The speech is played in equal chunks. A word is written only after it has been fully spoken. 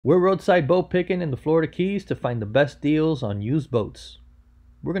We're roadside boat picking in the Florida Keys to find the best deals on used boats.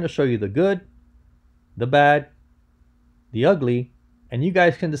 We're going to show you the good, the bad, the ugly, and you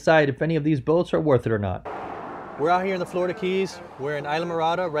guys can decide if any of these boats are worth it or not. We're out here in the Florida Keys. We're in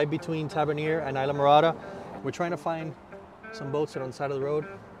Islamorada, right between Tavernier and Islamorada. We're trying to find some boats that are on the side of the road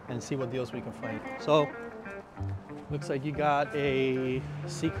and see what deals we can find. So, looks like you got a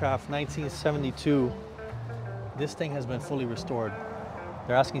Seacraft 1972. This thing has been fully restored.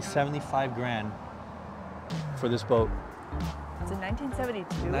 They're asking 75 grand for this boat. It's a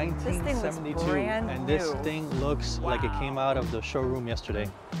 1972. 1972. This thing was brand and new. this thing looks like it came out of the showroom yesterday.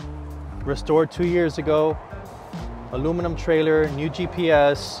 Restored 2 years ago. Aluminum trailer, new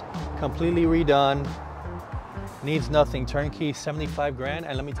GPS, completely redone. Needs nothing. Turnkey, 75 grand.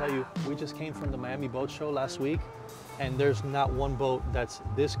 And let me tell you, we just came from the Miami Boat Show last week, and there's not one boat that's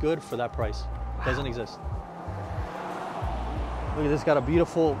this good for that price. Doesn't exist. Look at this, got a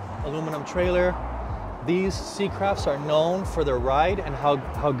beautiful aluminum trailer. These Seacrafts are known for their ride and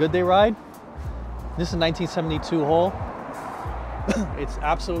how good they ride. This is a 1972 hull. It's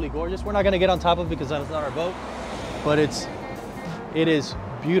absolutely gorgeous. We're not gonna get on top of it because that's not our boat, but it is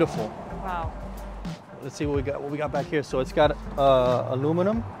beautiful. Wow. Let's see what we got back here. So it's got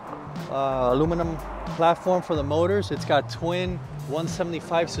aluminum platform for the motors. It's got twin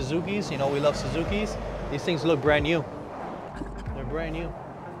 175 Suzukis. You know, we love Suzukis. These things look brand new. They're brand new.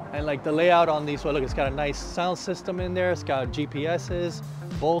 And like the layout on these, well, look, it's got a nice sound system in there. It's got GPSs,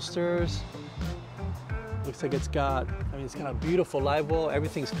 bolsters. Looks like it's got a beautiful live well.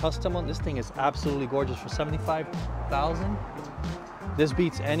 Everything's custom on this thing. Is absolutely gorgeous for 75,000. This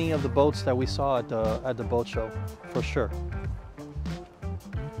beats any of the boats that we saw at the boat show, for sure.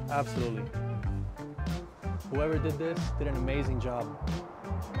 Absolutely. Whoever did this did an amazing job.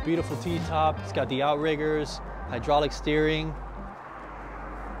 Beautiful T-top. It's got the outriggers, hydraulic steering.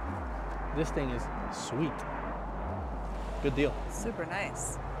 This thing is sweet. Good deal. Super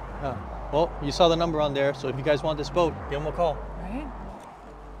nice. Yeah. Well, you saw the number on there, so if you guys want this boat, give them a call. Right?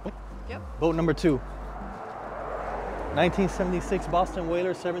 Yep. Boat number 2. 1976 Boston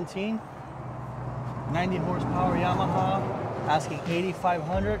Whaler 17. 90 horsepower Yamaha, asking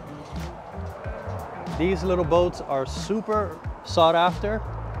 8,500. These little boats are super sought after.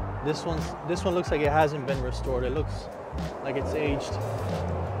 This one looks like it hasn't been restored. It looks like it's aged.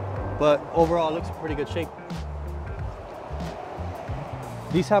 But overall, it looks in pretty good shape.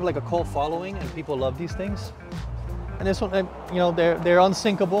 These have like a cult following, and people love these things. And this one, you know, they're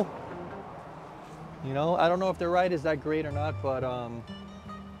unsinkable. You know, I don't know if their ride is that great or not, but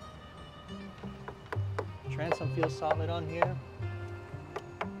transom feels solid on here.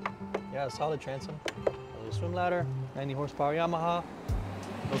 Yeah, solid transom. A little swim ladder, 90 horsepower Yamaha.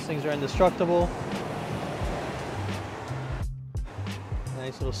 Those things are indestructible.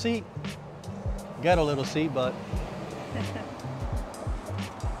 Nice little seat. Ghetto little seat, but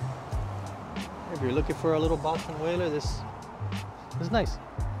if you're looking for a little Boston Whaler, this is nice.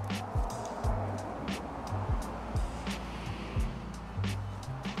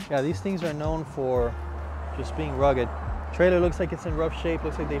 Yeah, these things are known for just being rugged. Trailer looks like it's in rough shape.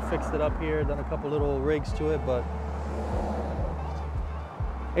 Looks like they fixed it up here, done a couple little rigs to it, but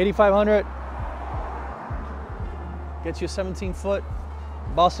 8,500 gets you a 17-foot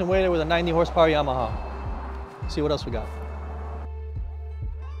Boston Whaler with a 90 horsepower Yamaha. Let's see what else we got.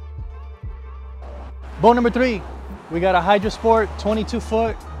 Boat number 3, we got a Hydrosport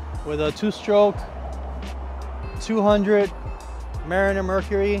 22-foot with a 2-stroke 200 Mariner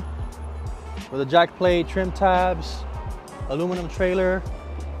Mercury with a jack plate, trim tabs, aluminum trailer.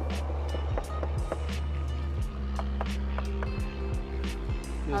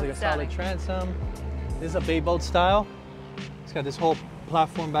 Feels like a solid transom. This is a bay boat style. It's got this whole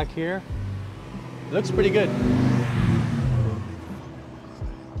platform back here. It looks pretty good.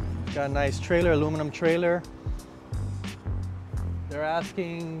 Got a nice trailer, aluminum trailer. They're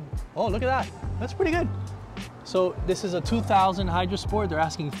asking, oh, look at that. That's pretty good. So this is a 2000 Hydrosport. They're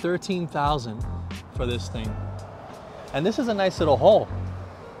asking 13,000 for this thing. And this is a nice little hull.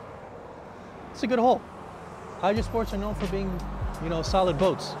 It's a good hull. Hydrosports are known for being, you know, solid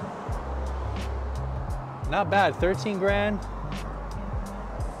boats. Not bad, 13 grand.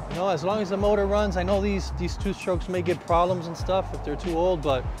 You know, as long as the motor runs. I know these 2-strokes may give problems and stuff if they're too old,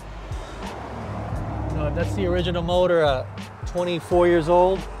 but you know, if that's the original motor at 24 years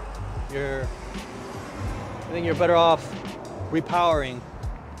old, I think you're better off repowering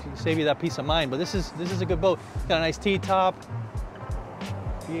to save you that peace of mind. But this is a good boat. It's got a nice T-top,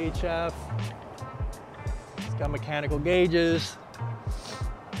 VHF. It's got mechanical gauges.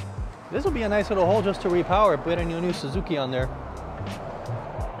 This will be a nice little hole just to repower, put a new Suzuki on there.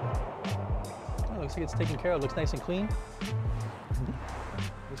 Looks like it's taken care of. Looks nice and clean.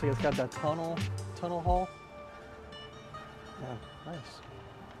 Looks like it's got that tunnel hull. Yeah, nice.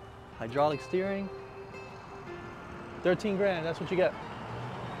 Hydraulic steering. 13 grand, that's what you get.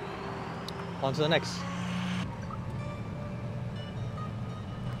 On to the next.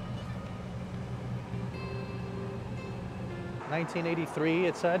 $1983,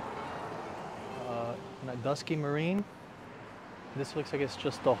 it said. In a dusky marine. This looks like it's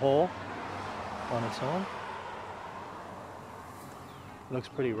just a hull on its own. Looks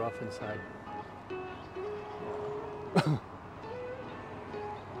pretty rough inside.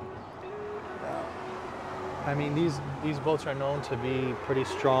 I mean, these boats are known to be pretty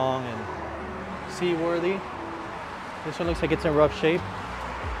strong and seaworthy. This one looks like it's in rough shape.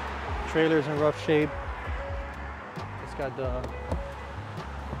 Trailer's in rough shape. It's got the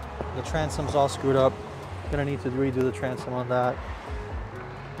transom's all screwed up. Gonna need to redo the transom on that.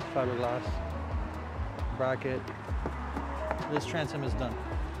 Fiberglass bracket. This transom is done.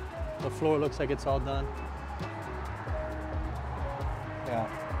 The floor looks like it's all done. Yeah.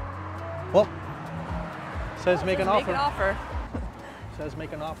 Well, says make an offer. Make an offer. Says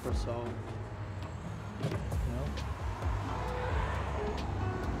make an offer, so you know.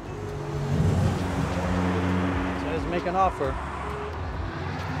 Says make an offer.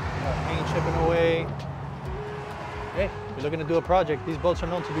 Paint chipping away. Hey, if you're looking to do a project, these boats are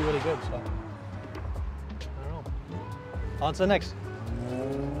known to be really good, so I don't know. On to the next.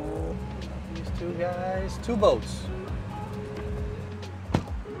 These two guys, two boats.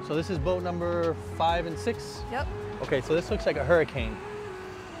 So this is boat number 5 and 6? Yep. Okay, so this looks like a Hurricane.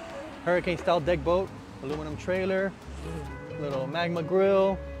 Hurricane style deck boat, aluminum trailer, little magma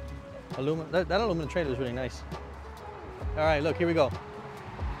grill. That aluminum trailer is really nice. All right, look, here we go.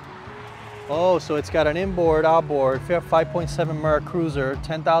 Oh, so it's got an inboard, outboard, 5.7 Merc Cruiser,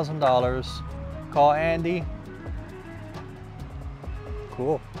 $10,000. Call Andy.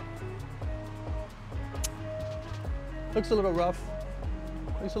 Cool. Looks a little rough.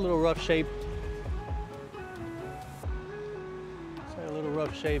 Looks a little rough shape. It's like a little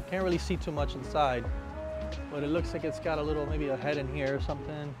rough shape. Can't really see too much inside, but it looks like it's got a little, maybe a head in here or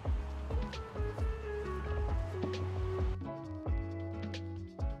something.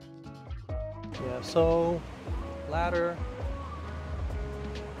 Yeah, so ladder.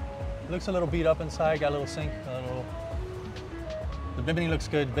 Looks a little beat up inside. Got a little sink. The bimini looks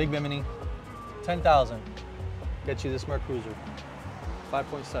good. Big bimini. 10,000. Get you this Merc Cruiser.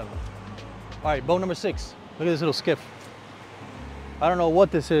 5.7. All right, boat number 6. Look at this little skiff. I don't know what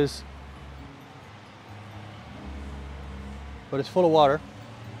this is, but it's full of water.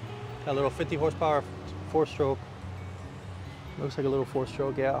 Got a little 50 horsepower 4-stroke. Looks like a little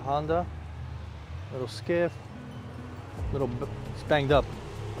 4-stroke. Yeah, Honda. Little skiff. It's banged up.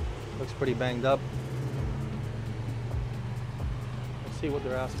 Looks pretty banged up. Let's see what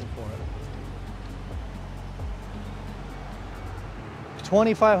they're asking for.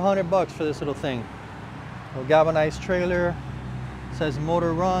 2,500 bucks for this little thing. A galvanized trailer. Says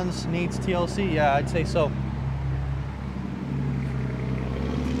motor runs, needs TLC. Yeah, I'd say so.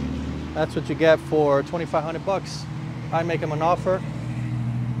 That's what you get for 2,500 bucks. I make them an offer.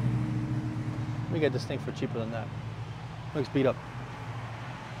 We get this thing for cheaper than that. Looks beat up.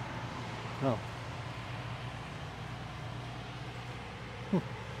 No.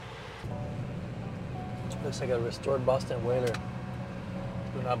 Looks like a restored Boston whaler.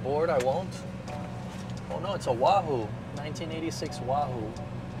 Do not board, I won't. Oh no, it's a Wahoo. 1986 Wahoo.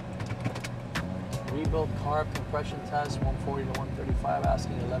 Rebuilt carb compression test, 140 to 135,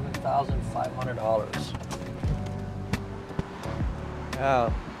 asking $11,500.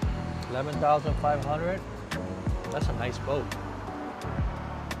 Yeah, 11,500. That's a nice boat.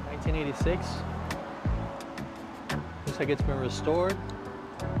 1986. Looks like it's been restored,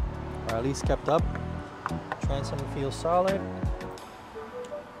 or at least kept up. Transom feels solid.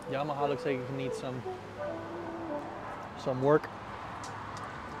 Yamaha looks like it needs some work.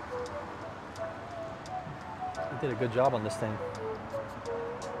 They did a good job on this thing.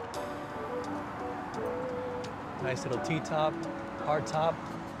 Nice little T-top, hard top.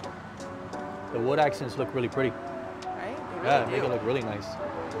 The wood accents look really pretty. Right? They Yeah, really make do. it look really nice.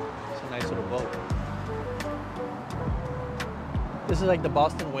 It's a nice little boat. This is like the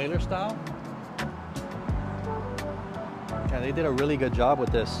Boston whaler style. Yeah, they did a really good job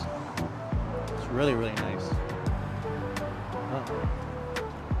with this. It's really, really nice.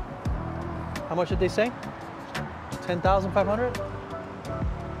 How much did they say? 10,500?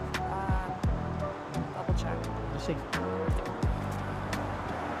 Double check. Let's see.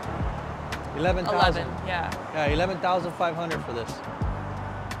 11,000. 11, yeah. Yeah, 11,500 for this.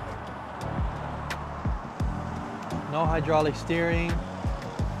 No hydraulic steering.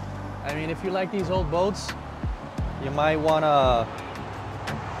 I mean, if you like these old boats, you might want to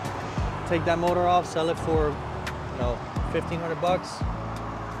take that motor off, sell it for, you know, 1,500 bucks.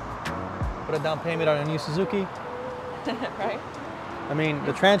 Put a down payment on a new Suzuki. Right? I mean,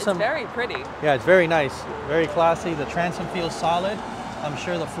 the transom. It's very pretty. Yeah, it's very nice, very classy. The transom feels solid. I'm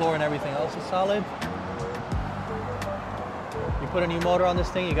sure the floor and everything else is solid. You put a new motor on this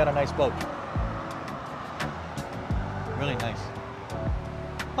thing, you got a nice boat. Really nice.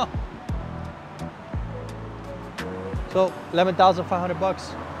 Huh. So 11,500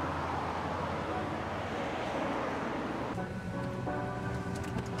 bucks.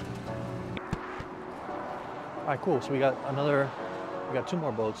 All right, cool. So we got two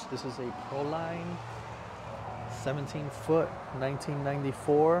more boats. This is a Proline, 17 foot,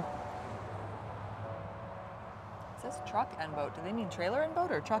 1994. It says truck and boat. Do they mean trailer and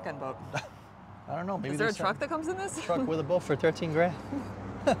boat or truck and boat? I don't know. Maybe Is there a truck that comes in this? Truck with a boat for 13 grand.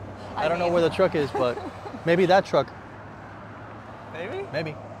 I don't know where the truck is, but maybe that truck. Maybe?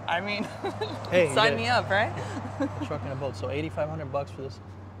 Maybe. I mean, Hey, sign me up, right? A truck and a boat. So 8,500 bucks for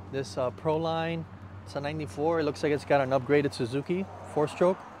this Proline. It's a 94. It looks like it's got an upgraded Suzuki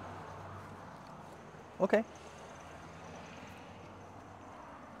 4-stroke. Okay.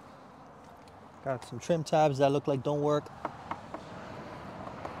 Got some trim tabs that look like don't work.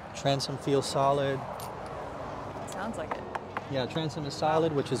 Transom feels solid. Sounds like it. Yeah, transom is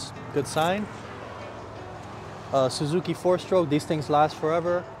solid, which is a good sign. Suzuki 4-stroke. These things last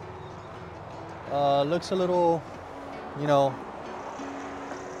forever. Looks a little, you know,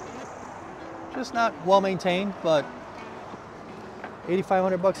 just not well maintained, but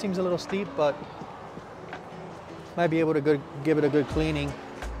 8,500 bucks seems a little steep, but might be able to give it a good cleaning.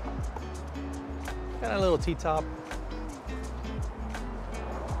 Got a little T-top.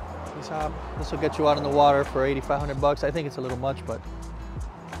 T-top. This will get you out in the water for 8,500 bucks. I think it's a little much, but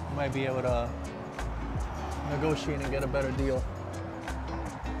you might be able to negotiate and get a better deal.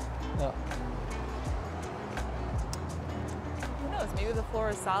 Yeah. Who knows? Maybe the floor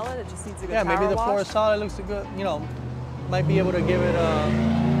is solid. It just needs a good Yeah, maybe power the wash. floor is solid. Looks good. You know, might be able to give it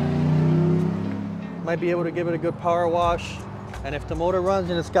a good power wash. And if the motor runs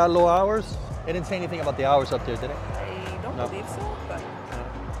and it's got low hours, it didn't say anything about the hours up there, did it? I don't No. believe so, but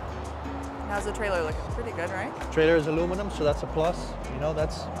how's the trailer looking? Pretty good, right? Trailer is aluminum, so that's a plus. You know,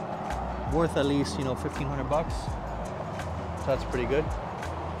 that's worth at least, you know, 1,500 bucks. So that's pretty good.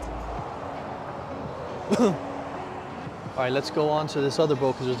 All right, let's go on to this other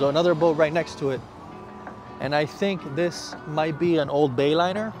boat because there's another boat right next to it. And I think this might be an old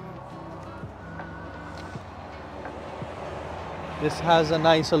Bayliner. This has a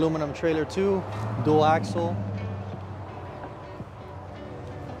nice aluminum trailer too, dual axle.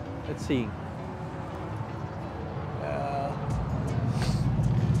 Let's see.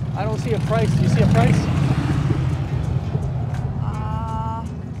 I don't see a price. Do you see a price?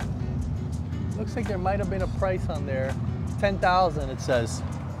 Looks like there might have been a price on there. 10,000 it says.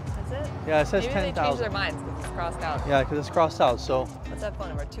 That's it? Yeah, it says Maybe 10,000. they changed their minds because it's crossed out. Yeah, because it's crossed out, so. What's that phone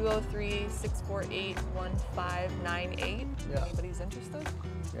number? 203-648-1598. Yeah. Anybody's interested?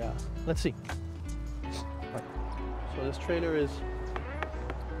 Yeah, let's see. Right. So this trailer is,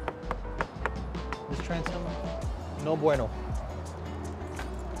 this transom, no bueno.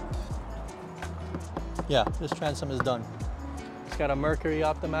 Yeah, this transom is done. It's got a Mercury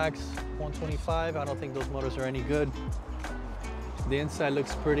Optimax 125. I don't think those motors are any good. The inside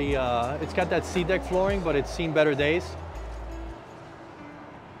looks pretty, it's got that C-deck flooring, but it's seen better days.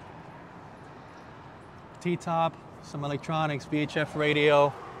 T-top, some electronics, VHF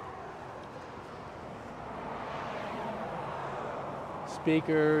radio.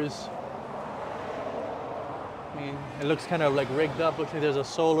 Speakers. I mean, it looks kind of like rigged up. Looks like there's a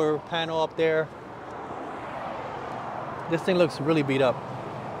solar panel up there. This thing looks really beat up.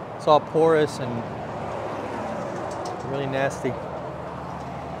 It's all porous and really nasty.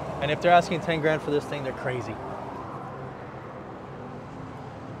 And if they're asking 10 grand for this thing, they're crazy.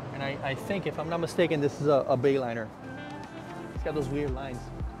 And I think, if I'm not mistaken, this is a Bayliner. It's got those weird lines.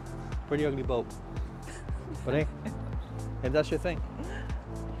 Pretty ugly boat. But hey, if that's your thing.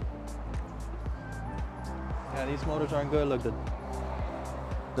 Yeah, these motors aren't good. Look,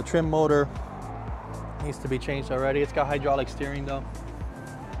 the trim motor needs to be changed already. It's got hydraulic steering though.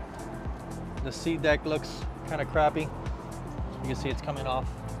 The seat deck looks kind of crappy. You can see it's coming off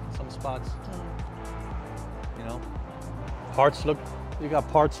in some spots. You know, parts look, you got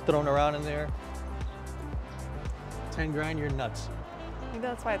parts thrown around in there. 10 grand, you're nuts. Maybe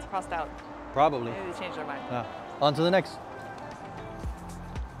that's why it's crossed out. Probably. Maybe they changed their mind. Yeah. On to the next.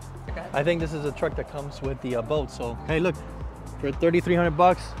 Okay. I think this is a truck that comes with the boat. So hey, look, for 3,300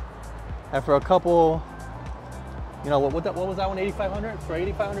 bucks, and for a couple, you know what was that one? 8,500 for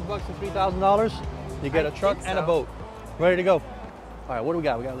 8,500 bucks and $3,000, you get a truck and a boat, ready to go. All right, what do we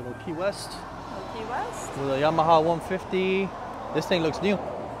got? We got a little Key West. Key West. With a Yamaha 150. This thing looks new.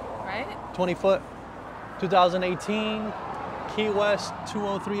 Right. 20 foot, 2018. Key West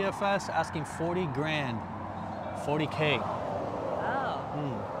 203 FS, asking 40 grand, 40K.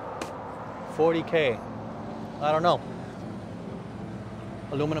 Oh. 40K. I don't know.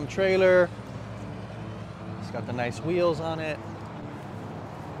 Aluminum trailer. It's got the nice wheels on it.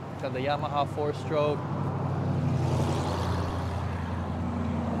 It's got the Yamaha 4-stroke.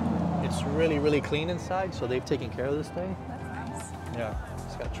 It's really, really clean inside, so they've taken care of this thing. That's nice. Yeah.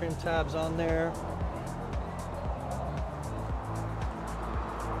 It's got trim tabs on there.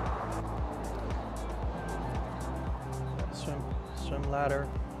 Swim ladder.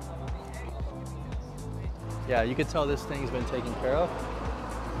 Yeah, you can tell this thing's been taken care of.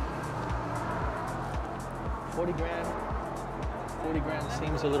 40 grand. 40 grand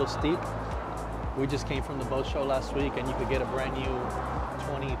seems a little steep. We just came from the boat show last week and you could get a brand new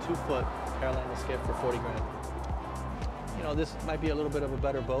 22-foot Carolina skiff for 40 grand. You know, this might be a little bit of a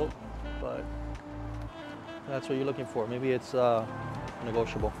better boat, but that's what you're looking for. Maybe it's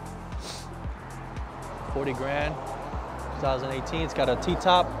negotiable. 40 grand. 2018, it's got a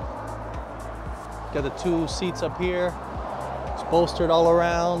T-top, got the 2 seats up here, it's bolstered all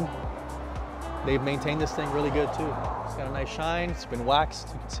around. They've maintained this thing really good too. It's got a nice shine, it's been waxed,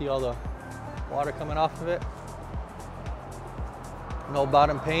 you can see all the water coming off of it. No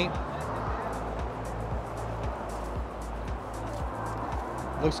bottom paint.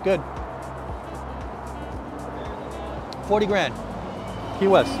 Looks good. 40 grand, Key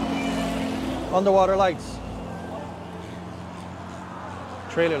West. Underwater lights.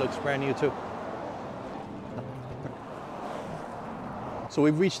 Trailer looks brand new too. So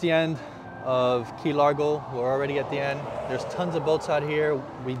we've reached the end of Key Largo. We're already at the end. There's tons of boats out here.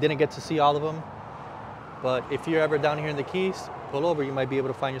 We didn't get to see all of them, but if you're ever down here in the Keys, pull over. You might be able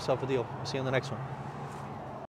to find yourself a deal. We'll see you on the next one.